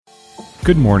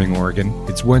Good morning, Oregon.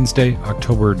 It's Wednesday,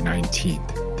 October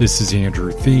 19th. This is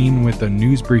Andrew Theen with a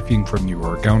news briefing from the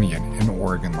Oregonian and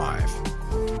Oregon Live.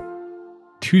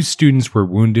 2 students were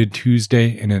wounded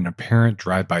Tuesday in an apparent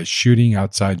drive-by shooting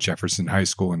outside Jefferson High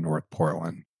School in North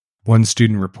Portland. One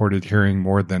student reported hearing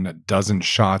more than a dozen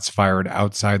shots fired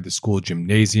outside the school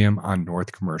gymnasium on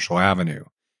North Commercial Avenue.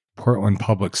 Portland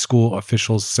Public School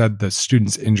officials said the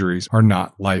students' injuries are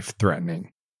not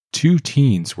life-threatening. 2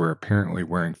 teens were apparently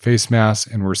wearing face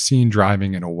masks and were seen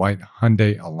driving in a white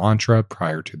Hyundai Elantra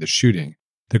prior to the shooting.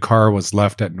 The car was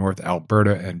left at North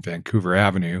Alberta and Vancouver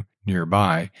Avenue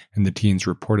nearby, and the teens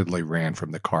reportedly ran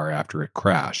from the car after it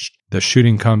crashed. The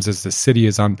shooting comes as the city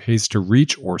is on pace to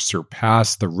reach or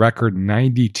surpass the record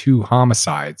 92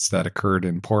 homicides that occurred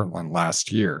in Portland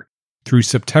last year. Through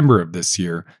September of this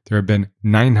year, there have been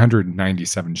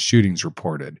 997 shootings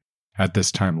reported. At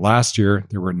this time last year,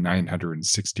 there were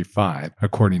 965,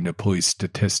 according to police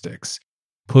statistics.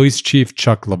 Police Chief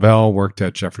Chuck Lavelle worked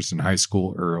at Jefferson High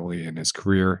School early in his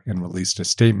career and released a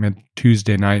statement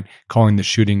Tuesday night calling the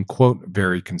shooting, quote,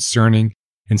 very concerning,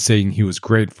 and saying he was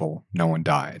grateful no one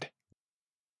died.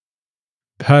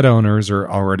 Pet owners are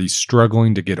already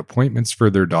struggling to get appointments for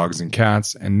their dogs and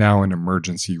cats, and now an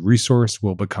emergency resource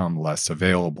will become less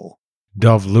available.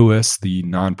 Dove Lewis, the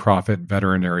nonprofit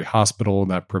veterinary hospital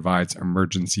that provides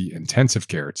emergency intensive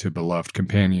care to beloved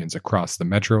companions across the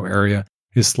metro area,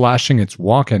 is slashing its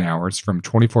walk-in hours from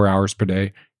 24 hours per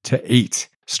day to 8.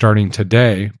 Starting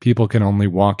today, people can only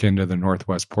walk into the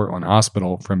Northwest Portland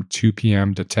Hospital from 2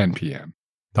 p.m. to 10 p.m.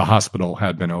 The hospital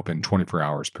had been open 24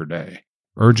 hours per day.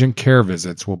 Urgent care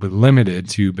visits will be limited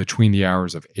to between the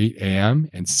hours of 8 a.m.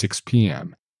 and 6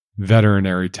 p.m.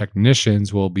 Veterinary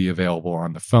technicians will be available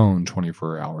on the phone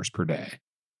 24 hours per day.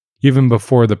 Even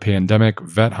before the pandemic,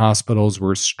 vet hospitals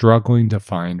were struggling to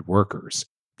find workers.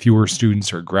 Fewer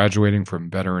students are graduating from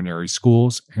veterinary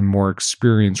schools, and more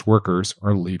experienced workers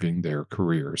are leaving their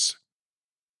careers.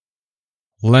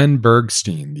 Len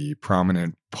Bergstein, the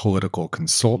prominent political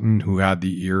consultant who had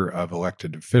the ear of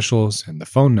elected officials and the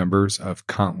phone numbers of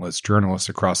countless journalists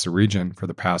across the region for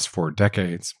the past 4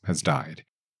 decades, has died.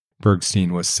 Bergstein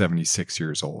was 76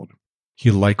 years old. He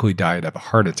likely died of a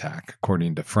heart attack,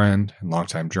 according to friend and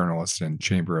longtime journalist and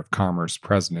Chamber of Commerce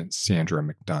president Sandra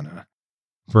McDonough.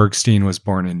 Bergstein was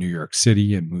born in New York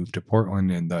City and moved to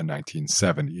Portland in the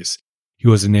 1970s. He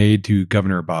was an aide to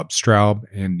Governor Bob Straub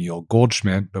and Neil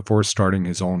Goldschmidt before starting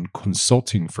his own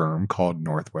consulting firm called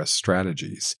Northwest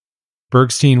Strategies.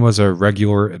 Bergstein was a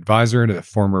regular advisor to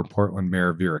former Portland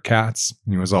Mayor Vera Katz,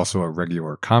 and he was also a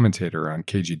regular commentator on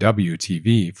KGW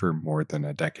TV for more than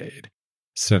a decade.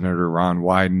 Senator Ron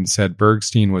Wyden said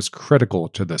Bergstein was critical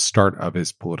to the start of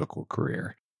his political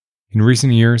career. In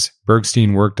recent years,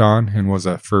 Bergstein worked on and was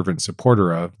a fervent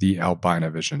supporter of the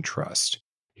Albina Vision Trust.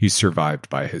 He's survived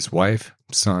by his wife,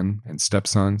 son, and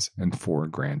stepsons, and 4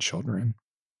 grandchildren.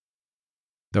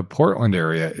 The Portland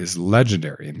area is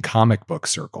legendary in comic book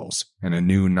circles, and a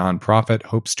new nonprofit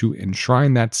hopes to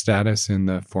enshrine that status in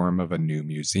the form of a new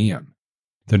museum.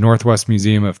 The Northwest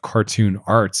Museum of Cartoon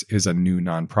Arts is a new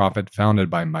nonprofit founded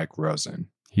by Mike Rosen.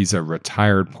 He's a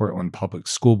retired Portland Public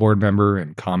School Board member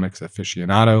and comics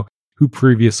aficionado who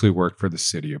previously worked for the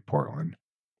city of Portland.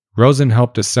 Rosen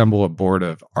helped assemble a board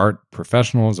of art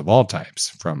professionals of all types,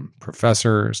 from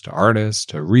professors to artists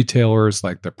to retailers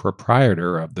like the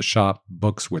proprietor of the shop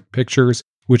Books with Pictures,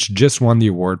 which just won the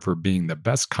award for being the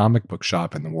best comic book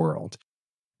shop in the world.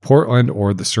 Portland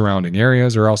or the surrounding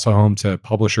areas are also home to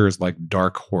publishers like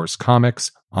Dark Horse Comics,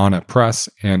 Anna Press,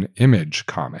 and Image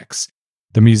Comics.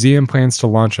 The museum plans to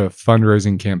launch a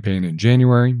fundraising campaign in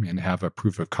January and have a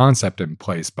proof of concept in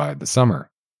place by the summer.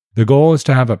 The goal is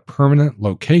to have a permanent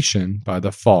location by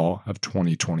the fall of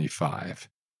 2025.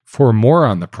 For more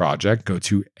on the project, go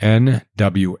to nwmoca.org.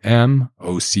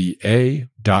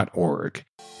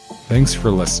 Thanks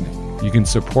for listening. You can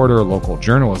support our local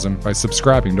journalism by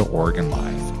subscribing to Oregon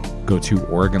Live. Go to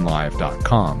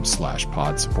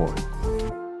OregonLive.com/pod support.